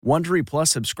Wondery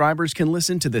Plus subscribers can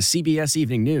listen to the CBS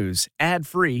Evening News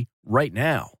ad-free right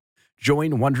now.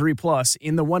 Join Wondery Plus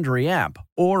in the Wondery app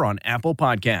or on Apple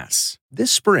Podcasts.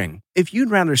 This spring, if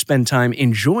you'd rather spend time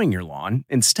enjoying your lawn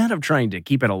instead of trying to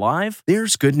keep it alive,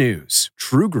 there's good news.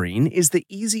 TruGreen is the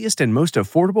easiest and most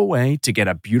affordable way to get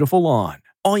a beautiful lawn.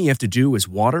 All you have to do is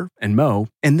water and mow,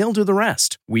 and they'll do the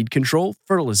rest. Weed control,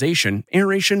 fertilization,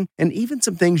 aeration, and even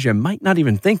some things you might not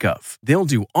even think of. They'll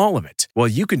do all of it, while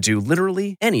you can do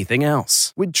literally anything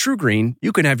else. With TruGreen,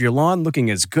 you can have your lawn looking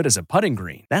as good as a putting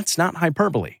green. That's not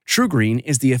hyperbole. TruGreen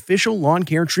is the official lawn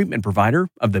care treatment provider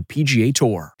of the PGA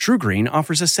Tour. TruGreen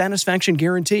offers a satisfaction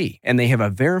guarantee, and they have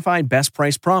a verified best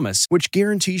price promise, which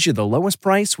guarantees you the lowest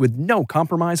price with no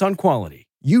compromise on quality.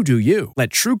 You do you. Let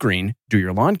TruGreen do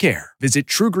your lawn care. Visit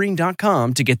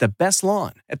TruGreen.com to get the best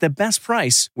lawn at the best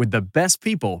price with the best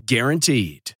people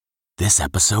guaranteed. This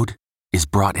episode is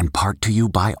brought in part to you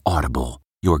by Audible,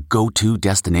 your go-to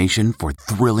destination for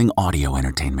thrilling audio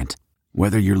entertainment.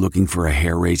 Whether you're looking for a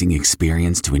hair-raising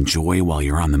experience to enjoy while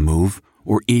you're on the move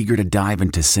or eager to dive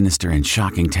into sinister and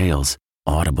shocking tales,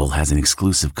 Audible has an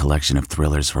exclusive collection of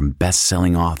thrillers from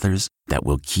best-selling authors that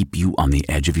will keep you on the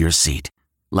edge of your seat.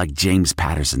 Like James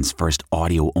Patterson's first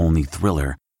audio-only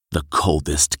thriller, The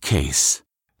Coldest Case.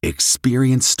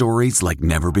 Experience stories like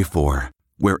never before,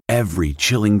 where every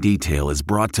chilling detail is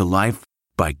brought to life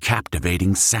by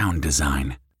captivating sound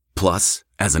design. Plus,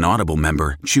 as an Audible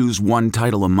member, choose one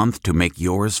title a month to make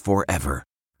yours forever.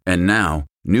 And now,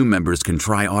 new members can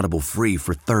try Audible free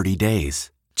for 30 days.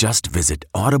 Just visit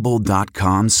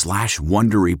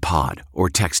audible.com/WonderyPod or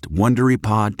text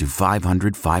WonderyPod to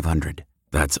 500-500.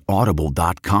 That's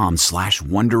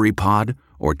audible.com/WonderyPod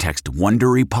or text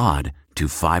WonderyPod to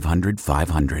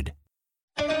 500-500.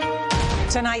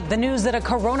 Tonight, the news that a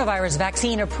coronavirus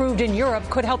vaccine approved in Europe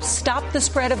could help stop the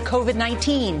spread of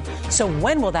COVID-19. So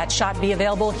when will that shot be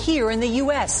available here in the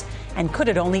U.S.? And could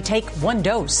it only take one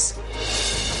dose?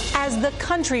 As the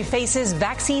country faces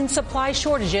vaccine supply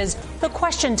shortages, the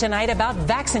question tonight about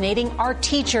vaccinating our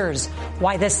teachers.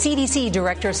 Why the CDC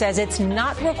director says it's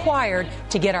not required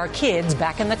to get our kids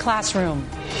back in the classroom.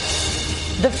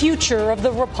 The future of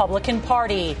the Republican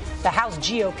Party. The House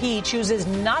GOP chooses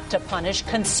not to punish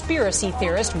conspiracy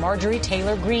theorist Marjorie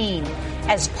Taylor Greene,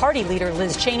 as party leader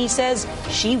Liz Cheney says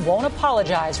she won't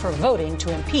apologize for voting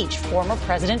to impeach former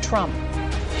President Trump.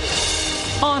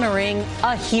 Honoring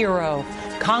a hero.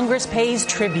 Congress pays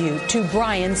tribute to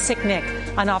Brian Sicknick,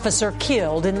 an officer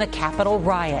killed in the Capitol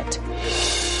riot.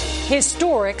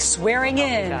 Historic swearing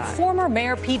in. Former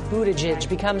Mayor Pete Buttigieg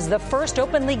becomes the first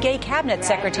openly gay cabinet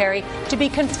secretary to be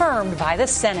confirmed by the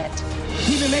Senate.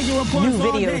 New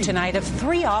video tonight of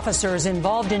 3 officers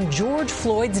involved in George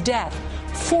Floyd's death,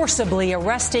 forcibly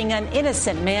arresting an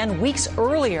innocent man weeks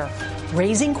earlier,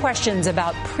 raising questions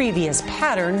about previous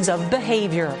patterns of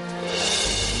behavior.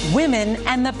 Women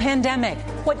and the pandemic.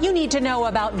 What you need to know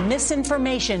about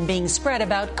misinformation being spread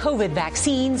about COVID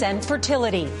vaccines and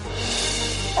fertility.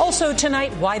 Also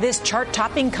tonight, why this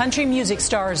chart-topping country music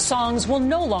star's songs will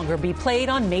no longer be played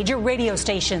on major radio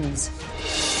stations.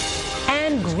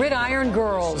 And Gridiron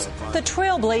Girls, the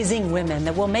trailblazing women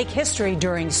that will make history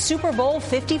during Super Bowl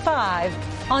 55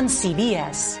 on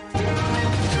CBS.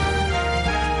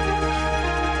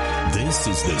 This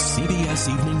is the CBS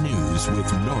Evening News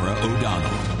with Norah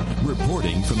O'Donnell,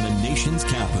 reporting from the nation's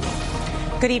capital.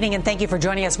 Good evening, and thank you for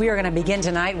joining us. We are going to begin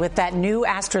tonight with that new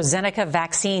AstraZeneca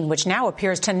vaccine, which now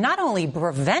appears to not only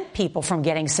prevent people from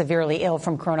getting severely ill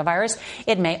from coronavirus,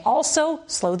 it may also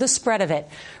slow the spread of it.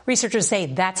 Researchers say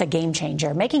that's a game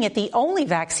changer, making it the only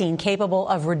vaccine capable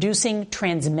of reducing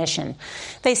transmission.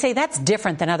 They say that's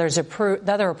different than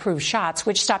other approved shots,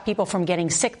 which stop people from getting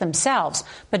sick themselves,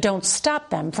 but don't stop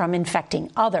them from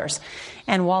infecting others.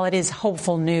 And while it is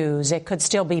hopeful news, it could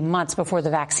still be months before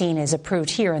the vaccine is approved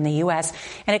here in the U.S.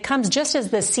 And it comes just as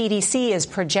the CDC is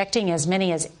projecting as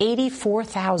many as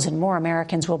 84,000 more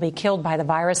Americans will be killed by the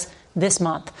virus this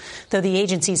month, though the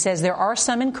agency says there are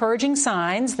some encouraging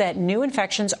signs that new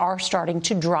infections are starting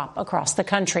to drop across the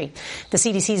country. The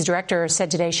CDC's director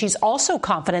said today she's also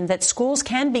confident that schools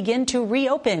can begin to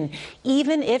reopen,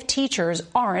 even if teachers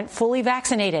aren't fully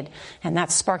vaccinated. And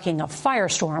that's sparking a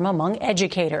firestorm among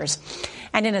educators.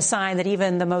 And in a sign that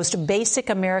even the most basic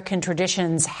American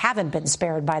traditions haven't been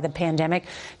spared by the pandemic,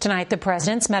 tonight the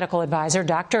president's medical advisor,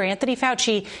 Dr. Anthony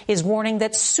Fauci, is warning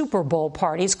that Super Bowl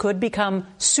parties could become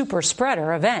super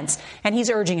spreader events. And he's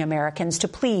urging Americans to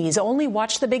please only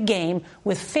watch the big game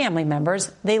with family members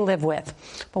they live with.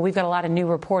 But we've got a lot of new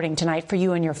reporting tonight for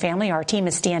you and your family. Our team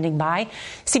is standing by.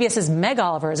 CBS's Meg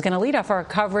Oliver is going to lead off our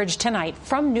coverage tonight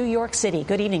from New York City.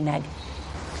 Good evening, Meg.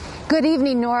 Good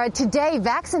evening, Nora. Today,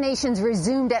 vaccinations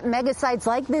resumed at mega sites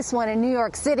like this one in New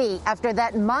York City after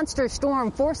that monster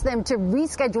storm forced them to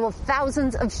reschedule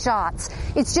thousands of shots.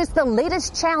 It's just the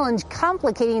latest challenge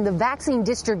complicating the vaccine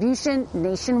distribution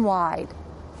nationwide.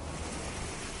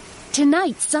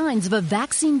 Tonight, signs of a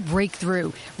vaccine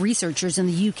breakthrough. Researchers in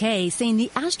the UK saying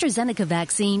the AstraZeneca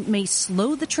vaccine may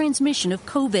slow the transmission of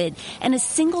COVID, and a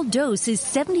single dose is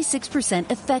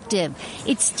 76% effective.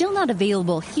 It's still not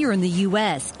available here in the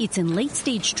U.S. It's in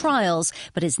late-stage trials,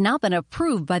 but has not been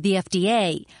approved by the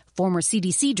FDA. Former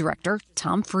CDC Director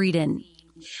Tom Frieden.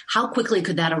 How quickly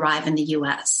could that arrive in the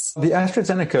U.S.? The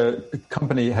AstraZeneca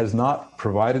company has not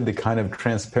provided the kind of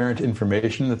transparent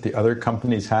information that the other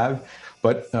companies have,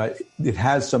 but it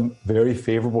has some very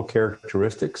favorable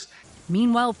characteristics.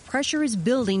 Meanwhile, pressure is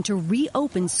building to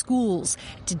reopen schools.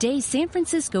 Today, San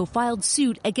Francisco filed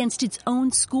suit against its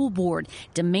own school board,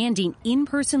 demanding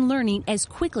in-person learning as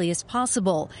quickly as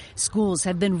possible. Schools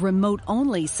have been remote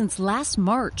only since last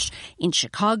March. In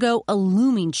Chicago, a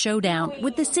looming showdown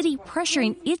with the city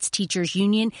pressuring its teachers'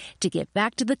 union to get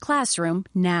back to the classroom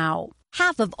now.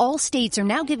 Half of all states are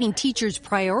now giving teachers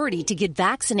priority to get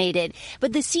vaccinated,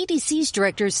 but the CDC's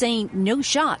director is saying no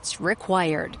shots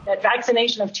required. That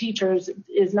vaccination of teachers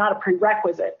is not a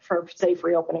prerequisite for safe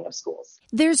reopening of schools.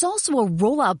 There's also a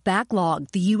rollout backlog.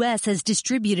 The U.S. has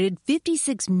distributed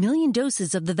 56 million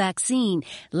doses of the vaccine.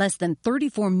 Less than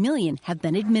 34 million have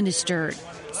been administered.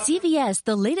 CVS,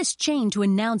 the latest chain to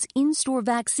announce in-store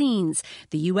vaccines.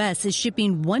 The U.S. is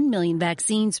shipping 1 million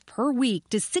vaccines per week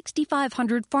to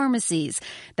 6,500 pharmacies.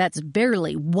 That's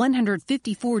barely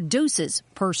 154 doses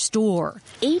per store.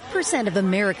 8% of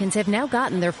Americans have now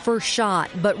gotten their first shot,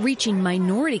 but reaching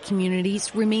minority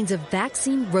communities remains a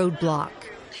vaccine roadblock.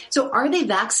 So are they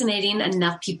vaccinating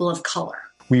enough people of color?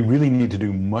 We really need to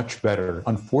do much better.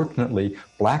 Unfortunately,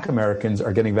 Black Americans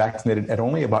are getting vaccinated at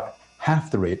only about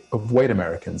half the rate of white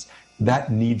Americans.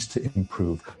 That needs to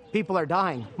improve. People are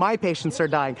dying. My patients are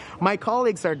dying. My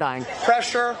colleagues are dying.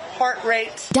 Pressure, heart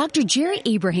rate. Dr. Jerry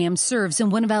Abraham serves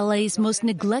in one of LA's most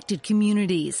neglected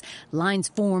communities. Lines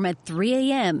form at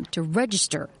 3 a.m. to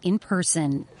register in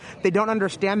person. They don't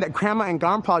understand that grandma and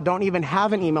grandpa don't even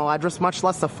have an email address, much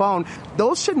less a phone.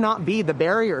 Those should not be the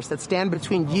barriers that stand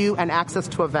between you and access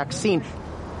to a vaccine.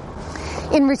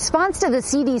 In response to the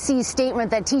CDC's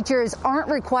statement that teachers aren't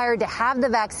required to have the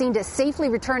vaccine to safely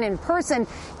return in person,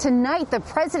 tonight the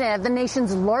president of the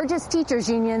nation's largest teachers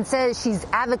union says she's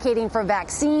advocating for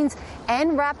vaccines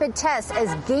and rapid tests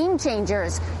as game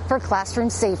changers for classroom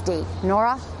safety.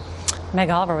 Nora? Meg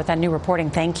Oliver with that new reporting.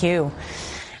 Thank you.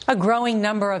 A growing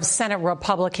number of Senate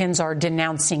Republicans are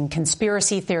denouncing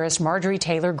conspiracy theorist Marjorie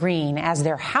Taylor Greene as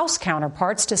their House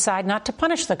counterparts decide not to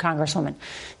punish the Congresswoman.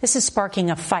 This is sparking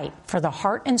a fight for the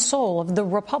heart and soul of the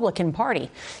Republican Party.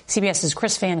 CBS's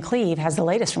Chris Van Cleve has the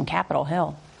latest from Capitol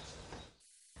Hill.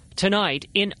 Tonight,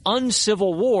 an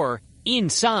uncivil war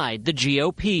inside the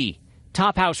GOP.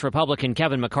 Top House Republican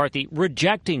Kevin McCarthy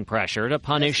rejecting pressure to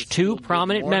punish two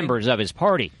prominent members of his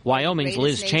party. Wyoming's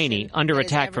Liz Cheney under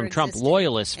attack from Trump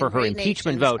loyalists for her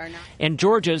impeachment vote, and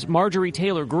Georgia's Marjorie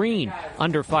Taylor Greene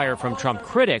under fire from Trump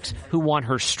critics who want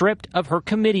her stripped of her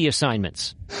committee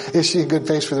assignments. Is she a good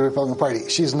face for the Republican Party?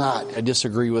 She's not. I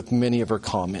disagree with many of her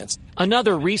comments.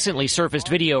 Another recently surfaced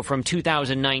video from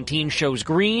 2019 shows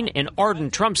Greene, an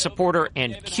ardent Trump supporter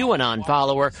and QAnon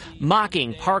follower,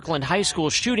 mocking Parkland High School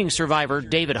shooting survivor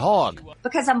David Hogg.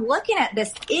 Because I'm looking at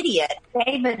this idiot,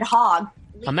 David Hogg.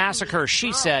 A massacre,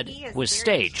 she said, was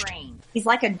staged. He's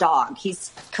like a dog.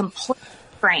 He's completely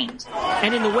trained.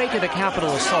 And in the wake of the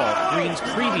Capitol assault, Greene's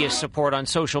previous support on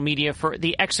social media for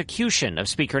the execution of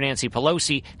Speaker Nancy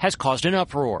Pelosi has caused an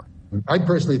uproar. I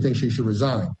personally think she should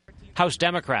resign. House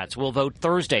Democrats will vote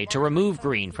Thursday to remove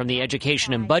Greene from the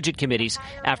Education and Budget committees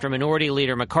after Minority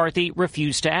Leader McCarthy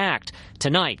refused to act.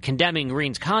 Tonight, condemning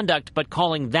Greene's conduct, but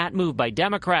calling that move by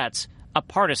Democrats a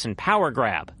partisan power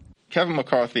grab. Kevin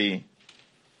McCarthy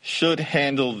should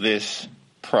handle this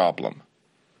problem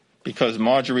because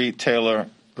Marjorie Taylor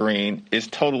Greene is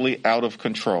totally out of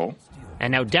control.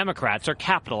 And now Democrats are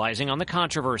capitalizing on the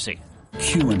controversy.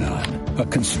 QAnon, a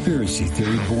conspiracy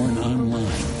theory born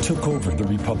online, took over the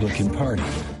Republican Party,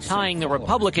 tying the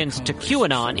Republicans to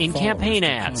QAnon in campaign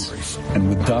ads. And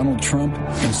with Donald Trump,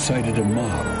 incited a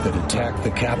mob that attacked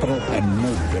the Capitol and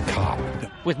murdered a cop.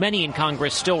 With many in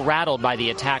Congress still rattled by the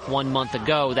attack 1 month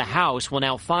ago, the House will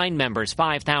now fine members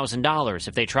 $5,000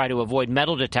 if they try to avoid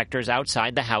metal detectors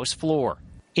outside the House floor.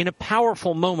 In a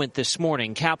powerful moment this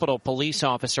morning, Capitol Police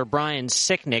Officer Brian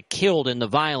Sicknick, killed in the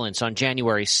violence on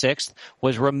January 6th,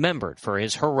 was remembered for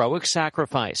his heroic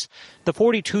sacrifice. The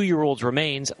 42-year-old's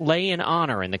remains lay in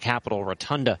honor in the Capitol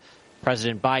Rotunda.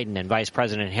 President Biden and Vice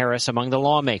President Harris among the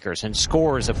lawmakers, and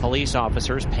scores of police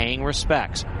officers paying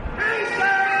respects.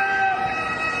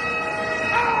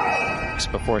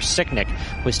 Before Sicknick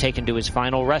was taken to his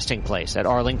final resting place at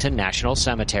Arlington National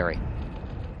Cemetery.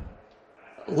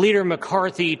 Leader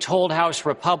McCarthy told House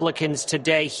Republicans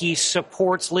today he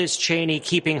supports Liz Cheney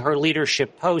keeping her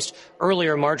leadership post.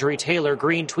 Earlier, Marjorie Taylor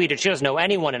Greene tweeted she doesn't owe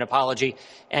anyone an apology.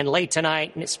 And late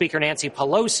tonight, Speaker Nancy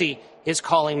Pelosi is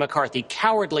calling McCarthy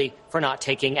cowardly for not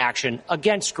taking action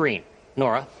against Greene.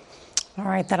 Nora? All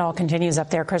right, that all continues up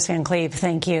there. Chris Van Cleve,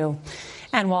 thank you.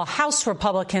 And while House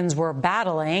Republicans were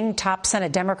battling, top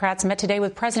Senate Democrats met today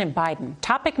with President Biden.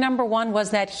 Topic number one was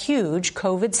that huge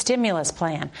COVID stimulus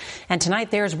plan. And tonight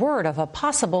there's word of a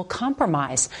possible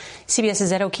compromise.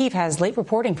 CBS's Ed O'Keefe has late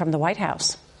reporting from the White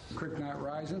House.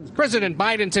 President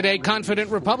Biden today confident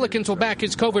Republicans will back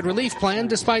his COVID relief plan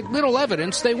despite little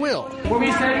evidence they will. Will we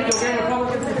say you'll get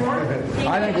Republican support?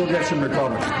 I think we'll get some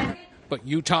Republicans. But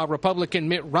Utah Republican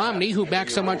Mitt Romney, who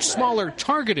backs a much smaller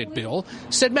targeted bill,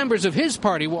 said members of his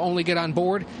party will only get on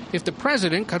board if the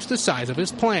president cuts the size of his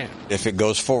plan. If it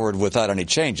goes forward without any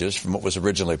changes from what was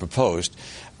originally proposed,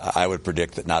 I would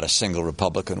predict that not a single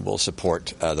Republican will support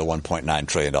the $1.9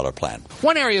 trillion plan.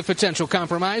 One area of potential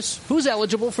compromise, who's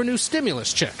eligible for new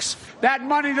stimulus checks? That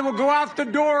money that will go out the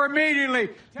door immediately.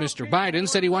 Mr. Biden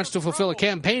said he wants to fulfill a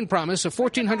campaign promise of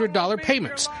 $1,400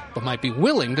 payments, but might be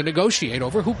willing to negotiate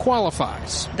over who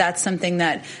qualifies. That's something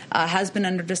that has been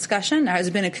under discussion. There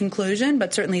has been a conclusion,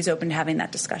 but certainly he's open to having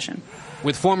that discussion.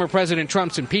 With former President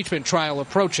Trump's impeachment trial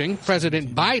approaching,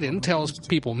 President Biden tells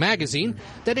People magazine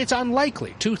that it's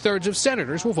unlikely 2/3 of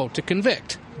senators will vote to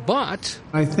convict. But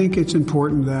I think it's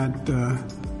important that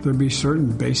there be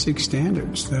certain basic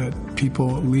standards that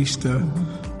people at least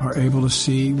are able to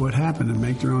see what happened and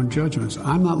make their own judgments.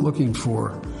 I'm not looking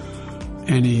for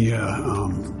any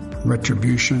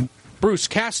retribution. Bruce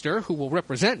Castor, who will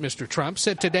represent Mr. Trump,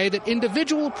 said today that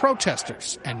individual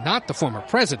protesters, and not the former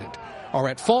president, are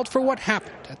at fault for what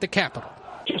happened at the Capitol.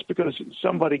 Just because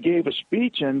somebody gave a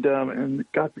speech and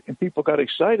people got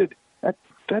excited,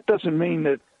 that doesn't mean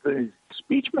that the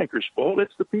speechmaker's fault.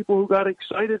 It's the people who got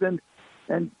excited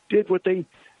and did what they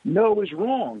know is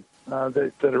wrong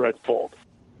that are at fault.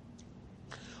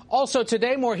 Also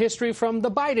today, more history from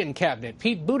the Biden cabinet.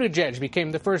 Pete Buttigieg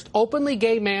became the first openly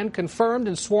gay man confirmed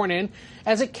and sworn in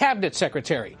as a cabinet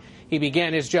secretary. He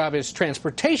began his job as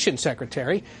transportation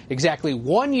secretary exactly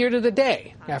 1 year to the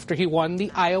day after he won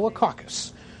the Iowa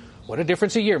caucus. What a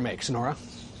difference a year makes, Nora.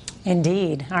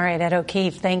 Indeed. All right, Ed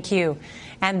O'Keefe, thank you.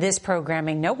 And this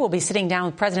programming note, we'll be sitting down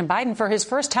with President Biden for his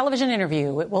first television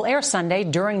interview. It will air Sunday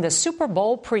during the Super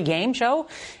Bowl pregame show,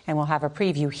 and we'll have a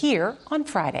preview here on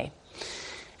Friday.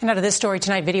 And out of this story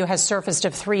tonight, video has surfaced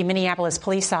of 3 Minneapolis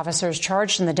police officers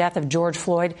charged in the death of George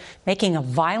Floyd, making a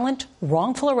violent,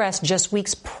 wrongful arrest just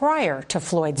weeks prior to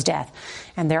Floyd's death.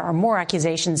 And there are more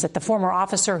accusations that the former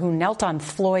officer who knelt on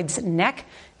Floyd's neck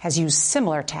has used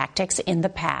similar tactics in the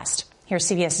past. Here's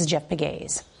CBS's Jeff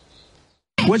Pegues.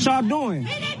 What y'all doing?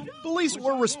 Police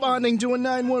were responding to a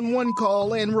 911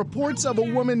 call and reports of a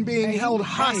woman being held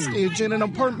hostage in an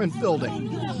apartment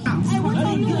building.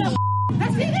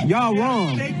 Y'all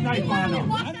wrong.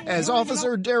 As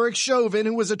Officer Derek Chauvin,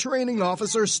 who was a training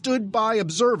officer, stood by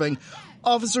observing,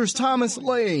 Officers Thomas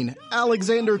Lane,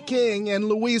 Alexander King, and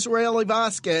Luis Rayleigh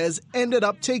Vasquez ended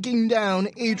up taking down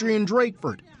Adrian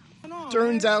Drakeford.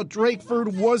 Turns out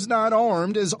Drakeford was not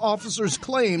armed, as officers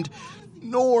claimed,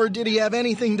 nor did he have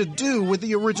anything to do with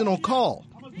the original call.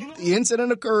 The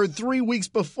incident occurred 3 weeks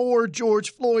before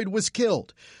George Floyd was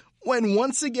killed, when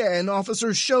once again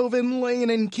Officers Chauvin, Lane,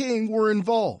 and King were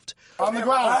involved. On the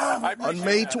ground. On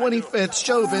May 25th,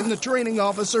 Chauvin, the training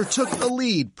officer, took the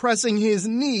lead, pressing his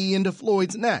knee into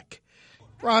Floyd's neck.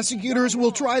 Prosecutors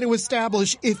will try to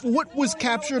establish if what was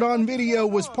captured on video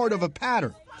was part of a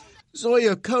pattern.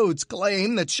 Zoya Coates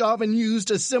claimed that Chauvin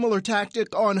used a similar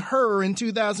tactic on her in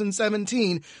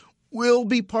 2017 will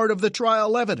be part of the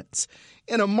trial evidence.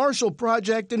 In a Marshall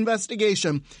Project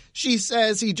investigation, she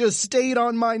says he just stayed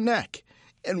on my neck.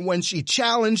 And when she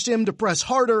challenged him to press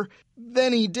harder,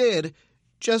 then he did,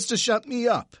 just to shut me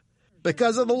up.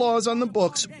 Because of the laws on the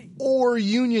books or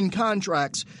union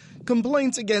contracts,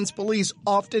 complaints against police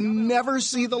often never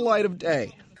see the light of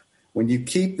day. When you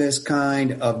keep this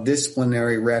kind of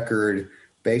disciplinary record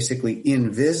basically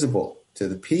invisible to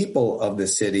the people of the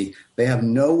city, they have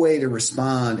no way to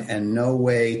respond and no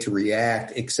way to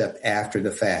react except after the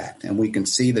fact. And we can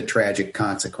see the tragic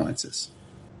consequences.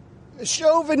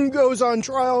 Chauvin goes on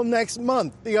trial next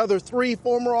month. The other 3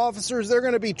 former officers, they're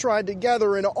going to be tried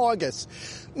together in August.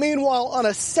 Meanwhile, on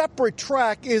a separate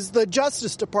track is the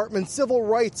Justice Department civil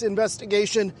rights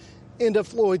investigation into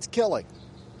Floyd's killing.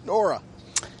 Nora.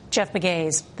 Jeff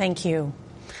Begays, thank you.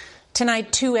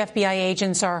 Tonight, 2 FBI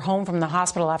agents are home from the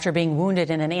hospital after being wounded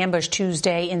in an ambush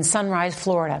Tuesday in Sunrise,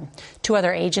 Florida. 2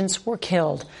 other agents were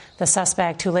killed. The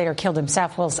suspect, who later killed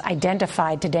himself, was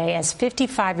identified today as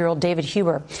 55-year-old David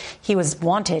Huber. He was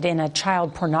wanted in a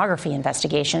child pornography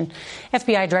investigation.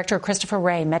 FBI Director Christopher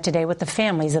Wray met today with the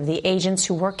families of the agents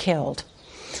who were killed.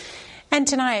 And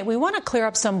tonight, we want to clear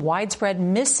up some widespread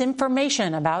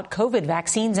misinformation about COVID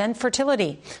vaccines and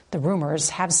fertility. The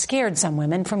rumors have scared some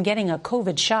women from getting a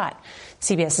COVID shot.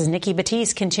 CBS's Nikki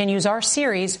Batiste continues our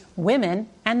series, Women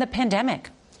and the Pandemic.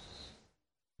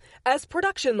 As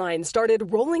production lines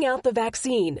started rolling out the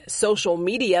vaccine, social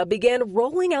media began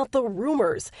rolling out the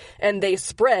rumors, and they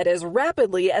spread as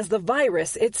rapidly as the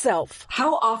virus itself.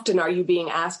 How often are you being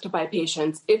asked by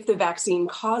patients if the vaccine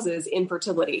causes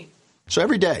infertility? So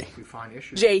every day.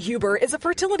 Jay Huber is a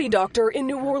fertility doctor in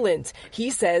New Orleans. He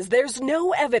says there's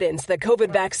no evidence that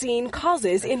COVID vaccine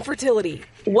causes infertility.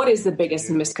 What is the biggest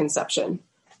misconception?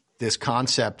 This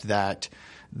concept that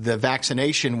the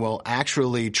vaccination will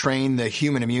actually train the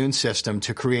human immune system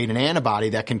to create an antibody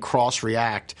that can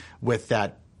cross-react with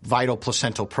that vital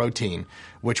placental protein,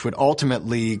 which would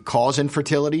ultimately cause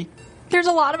infertility. There's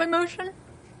a lot of emotion.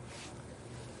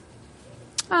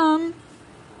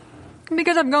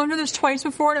 Because I've gone through this twice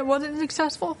before and it wasn't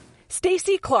successful.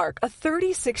 Stacy Clark, a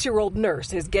 36-year-old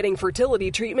nurse, is getting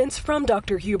fertility treatments from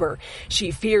Dr. Huber.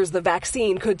 She fears the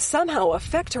vaccine could somehow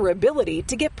affect her ability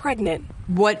to get pregnant.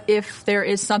 What if there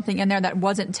is something in there that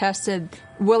wasn't tested?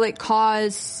 Will it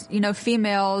cause,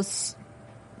 females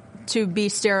to be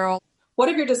sterile? What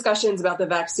have your discussions about the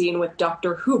vaccine with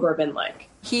Dr. Huber been like?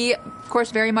 He, of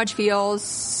course, very much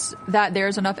feels that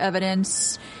there's enough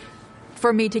evidence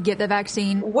for me to get the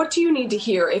vaccine. What do you need to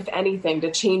hear, if anything,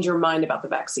 to change your mind about the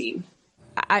vaccine?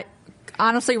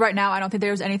 Honestly, right now, I don't think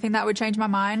there's anything that would change my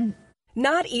mind.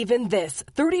 Not even this.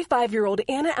 35-year-old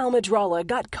Anna Almadrala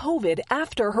got COVID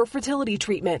after her fertility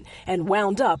treatment and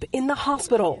wound up in the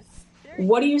hospital.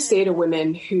 What do you say to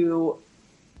women who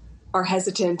are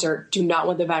hesitant or do not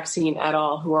want the vaccine at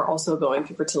all, who are also going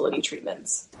through fertility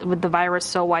treatments? With the virus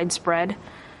so widespread,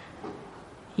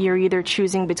 you're either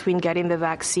choosing between getting the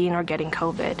vaccine or getting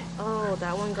COVID. Oh,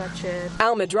 that one got you.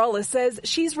 Almadrala says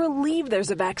she's relieved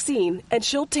there's a vaccine and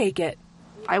she'll take it.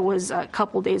 I was a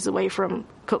couple days away from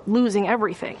losing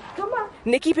everything.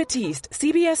 Nikki Batiste,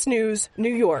 CBS News,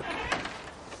 New York.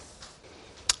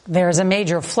 There's a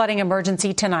major flooding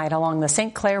emergency tonight along the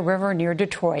St. Clair River near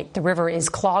Detroit. The river is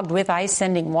clogged with ice,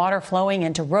 sending water flowing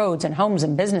into roads and homes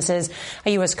and businesses.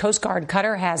 A U.S. Coast Guard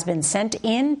cutter has been sent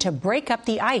in to break up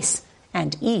the ice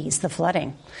and ease the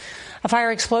flooding. A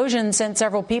fire explosion sent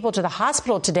several people to the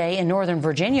hospital today in Northern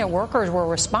Virginia. Workers were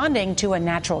responding to a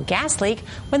natural gas leak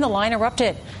when the line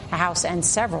erupted. A house and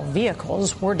several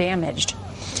vehicles were damaged.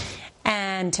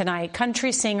 And tonight,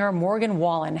 country singer Morgan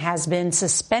Wallen has been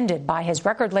suspended by his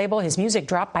record label. His music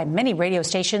dropped by many radio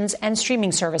stations and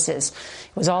streaming services.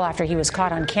 It was all after he was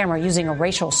caught on camera using a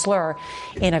racial slur.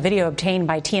 In a video obtained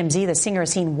by TMZ, the singer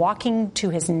is seen walking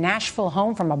to his Nashville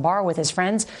home from a bar with his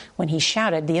friends when he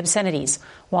shouted the obscenities.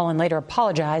 Wallen later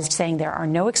apologized, saying there are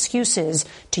no excuses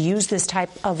to use this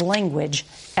type of language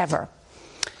ever.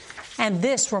 And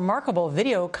this remarkable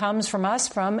video comes from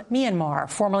Myanmar,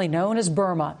 formerly known as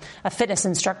Burma. A fitness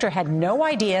instructor had no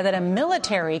idea that a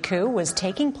military coup was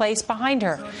taking place behind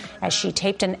her as she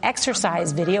taped an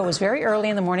exercise video. It was very early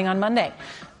in the morning on Monday.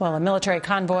 Well, a military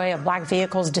convoy of black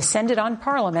vehicles descended on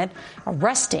Parliament,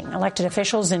 arresting elected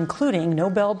officials, including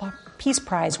Nobel Peace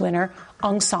Prize winner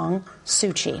Aung San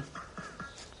Suu Kyi.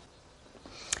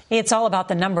 It's all about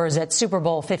the numbers at Super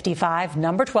Bowl 55.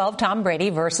 Number 12, Tom Brady,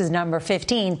 versus number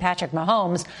 15, Patrick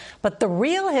Mahomes. But the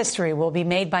real history will be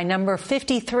made by number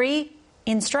 53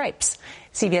 in stripes.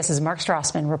 CBS's Mark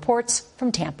Strassman reports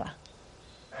from Tampa.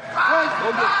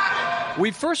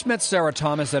 We first met Sarah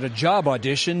Thomas at a job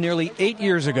audition nearly 8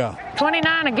 years ago.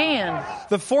 29 again.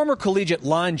 The former collegiate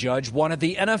line judge wanted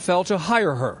the NFL to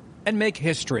hire her and make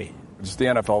history. Just the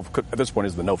NFL, at this point,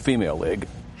 is the no female league.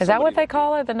 Is that what they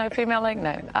call it, the no female league?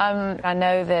 No. I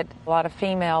know that a lot of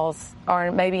females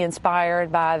are maybe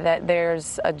inspired by that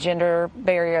there's a gender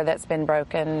barrier that's been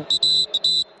broken.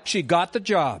 She got the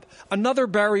job. Another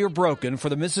barrier broken for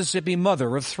the Mississippi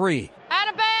mother of three. Out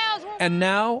of bounds. And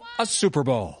now a Super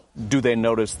Bowl. Do they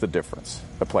notice the difference,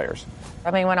 the players? I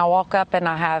mean, when I walk up and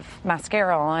I have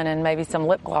mascara on and maybe some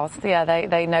lip gloss, yeah,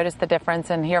 they notice the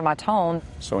difference and hear my tone.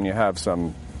 So when you have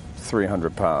some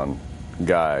 300-pound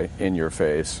guy in your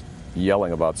face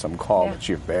yelling about some call that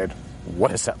you've made,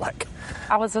 what is that like?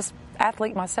 I was an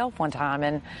athlete myself one time,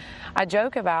 and I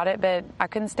joke about it, but I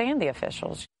couldn't stand the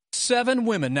officials. 7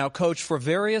 women now coach for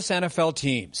various NFL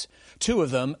teams. 2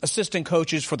 of them, assistant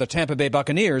coaches for the Tampa Bay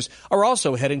Buccaneers, are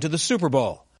also heading to the Super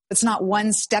Bowl. It's not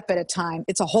one step at a time.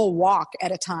 It's a whole walk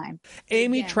at a time.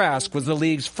 Amy Trask was the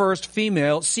league's first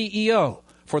female CEO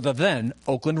for the then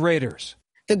Oakland Raiders.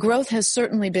 The growth has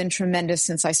certainly been tremendous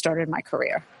since I started my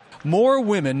career. More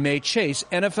women may chase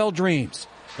NFL dreams.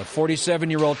 The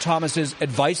 47-year-old Thomas's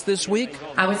advice this week?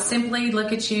 I would simply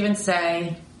look at you and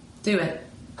say, do it.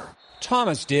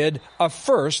 Thomas did a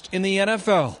first in the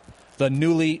NFL, the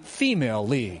newly female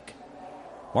league.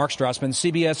 Mark Strassman,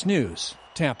 CBS News,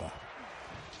 Tampa.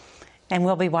 And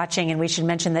we'll be watching, and we should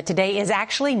mention that today is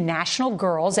actually National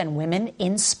Girls and Women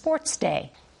in Sports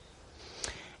Day.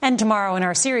 And tomorrow in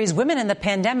our series, Women in the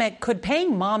Pandemic, could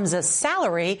paying moms a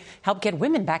salary help get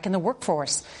women back in the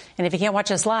workforce? And if you can't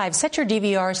watch us live, set your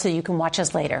DVR so you can watch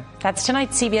us later. That's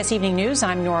tonight's CBS Evening News.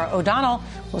 I'm Norah O'Donnell.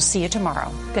 We'll see you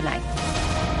tomorrow. Good night.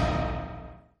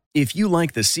 If you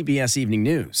like the CBS Evening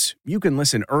News, you can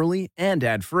listen early and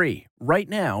ad-free right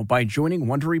now by joining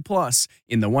Wondery Plus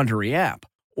in the Wondery app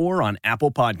or on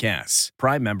Apple Podcasts.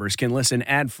 Prime members can listen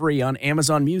ad-free on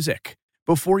Amazon Music.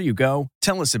 Before you go,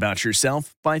 tell us about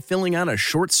yourself by filling out a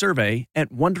short survey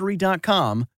at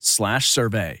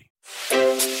Wondery.com/survey.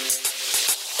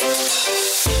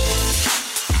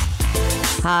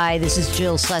 Hi, this is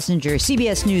Jill Schlesinger,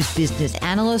 CBS News business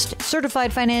analyst,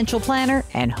 certified financial planner,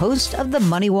 and host of the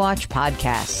Money Watch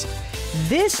podcast.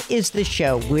 This is the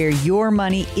show where your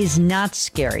money is not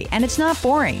scary and it's not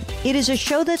boring. It is a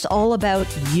show that's all about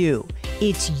you.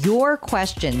 It's your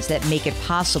questions that make it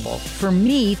possible for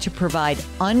me to provide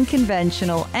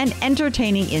unconventional and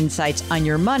entertaining insights on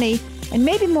your money and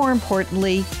maybe more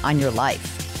importantly, on your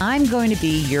life. I'm going to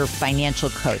be your financial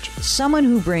coach, someone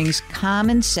who brings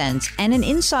common sense and an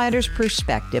insider's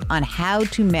perspective on how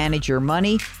to manage your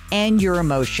money and your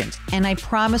emotions. And I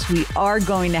promise we are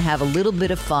going to have a little bit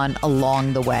of fun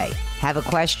along the way. Have a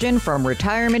question from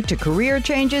retirement to career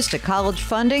changes to college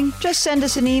funding? Just send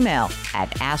us an email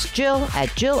at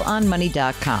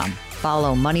askjill@jillonmoney.com.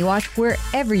 Follow Money Watch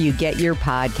wherever you get your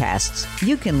podcasts.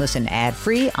 You can listen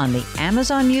ad-free on the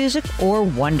Amazon Music or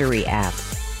Wondery app.